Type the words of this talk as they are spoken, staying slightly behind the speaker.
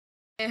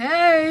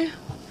Hey,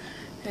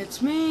 it's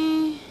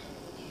me,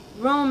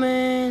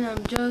 Roman.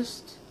 I'm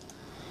just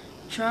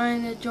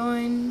trying to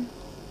join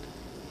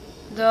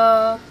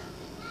the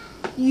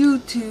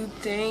YouTube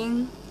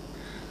thing.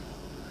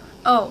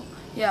 Oh,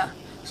 yeah.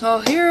 So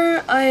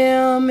here I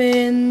am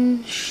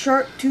in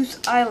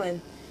Sharktooth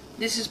Island.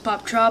 This is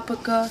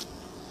Poptropica.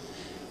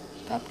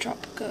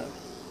 Poptropica.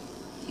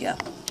 Yeah.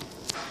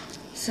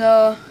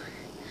 So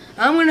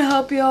I'm gonna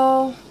help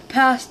y'all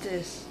pass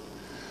this.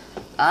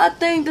 I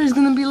think there's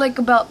gonna be like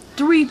about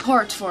 3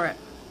 parts for it.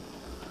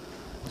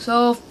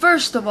 So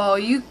first of all,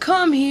 you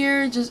come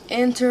here, just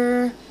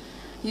enter,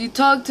 you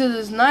talk to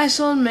this nice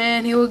old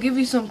man. He will give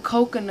you some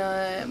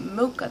coconut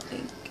milk, I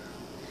think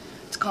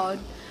it's called.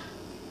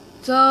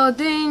 So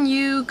then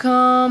you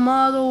come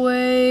all the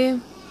way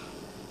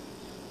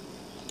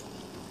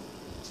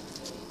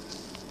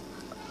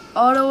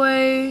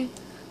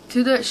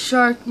to the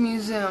Shark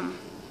Museum.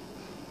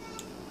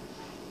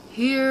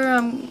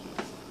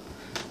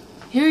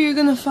 Here you're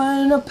gonna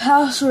find a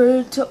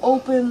password to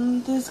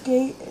open this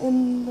gate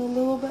in a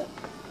little bit.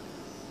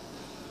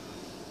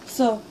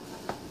 So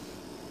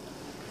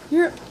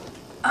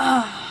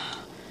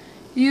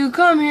you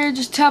come here,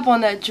 just tap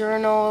on that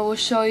journal. It will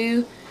show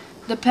you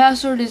the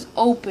password is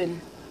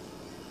open.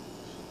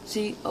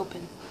 See,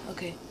 open.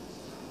 Okay.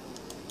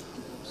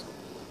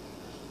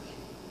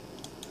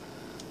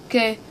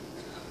 Okay.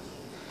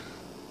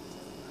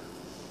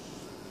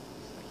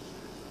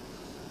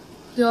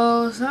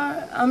 So,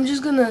 sorry, I'm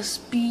just gonna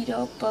speed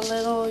up a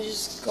little,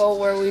 just go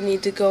where we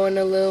need to go in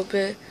a little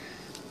bit.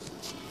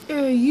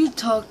 Here, you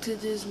talk to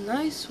this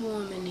nice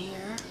woman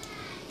here.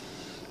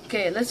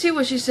 Okay, let's see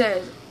what she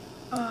says.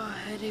 Oh, I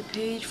had a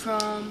page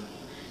from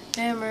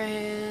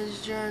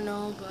Hammerhead's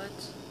journal, but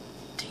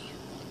damn.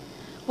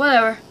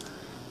 Whatever.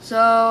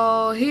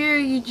 So, here,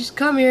 you just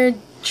come here,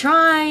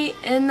 try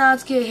and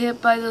not get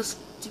hit by those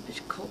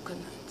stupid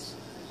coconuts.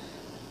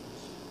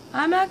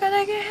 I'm not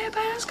gonna get hit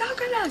by those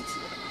coconuts.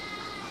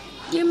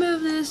 You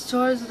move this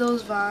towards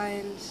those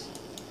vines.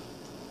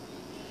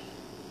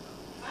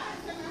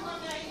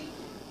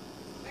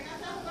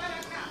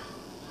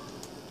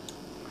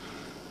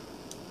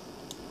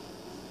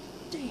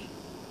 Dang.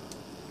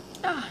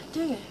 Ah,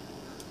 dang it.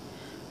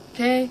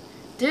 Okay,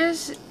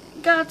 this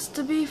gots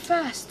to be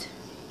fast.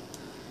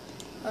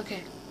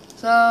 Okay,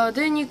 so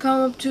then you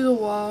come up to the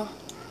wall.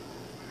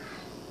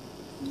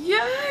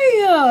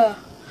 Yeah!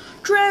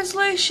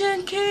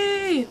 Translation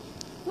key!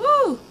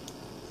 Woo!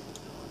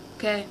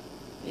 Okay.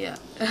 Yeah,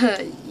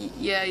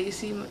 yeah, you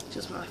see,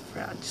 just my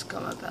friend just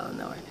come up out of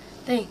nowhere.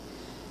 Dang.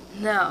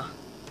 Now,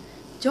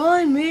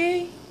 join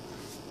me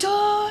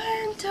to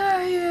enter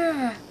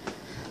here.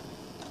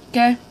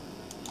 Okay.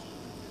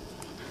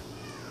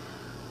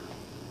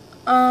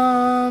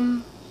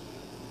 I'm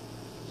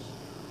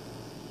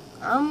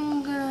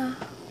gonna,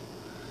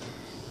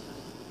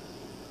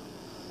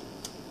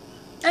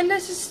 and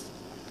this is,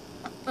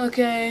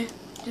 okay,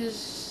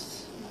 just,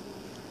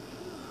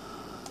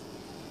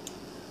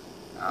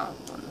 I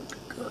don't want to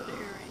go there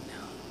right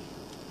now.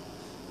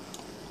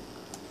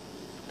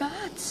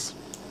 Bats!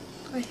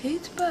 I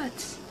hate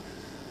bats.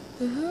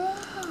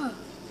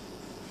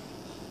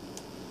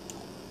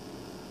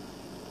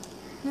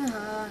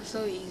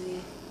 So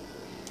easy.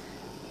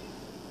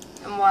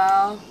 And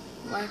wow,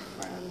 my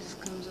friend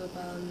just comes up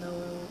out of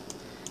nowhere.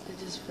 It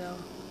just fell.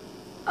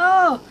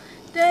 Oh,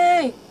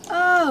 dang!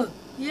 Oh,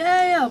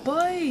 yeah,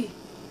 boy!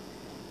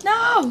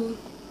 No!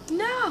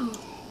 No!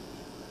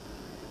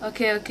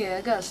 Okay, I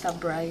gotta stop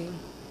bragging.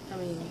 I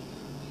mean,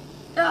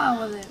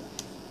 was it?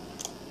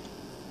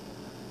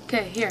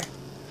 Okay, here.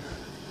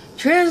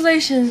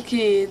 Translation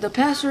key. The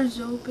password's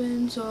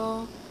open,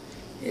 so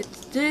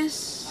it's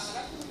this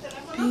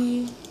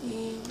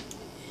P-E-N.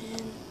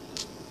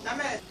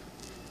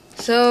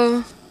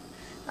 So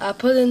I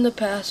put in the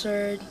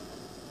password,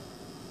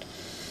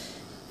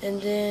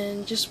 and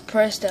then just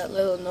press that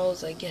little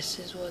nose, I guess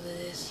is what it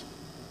is.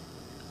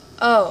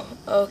 Oh,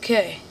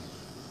 okay.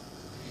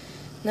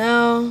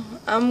 Now,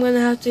 I'm going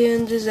to have to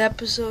end this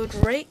episode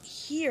right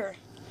here.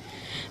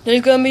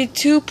 There's going to be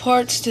 2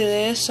 parts to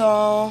this,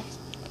 so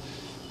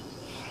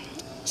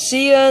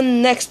see you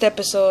next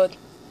episode.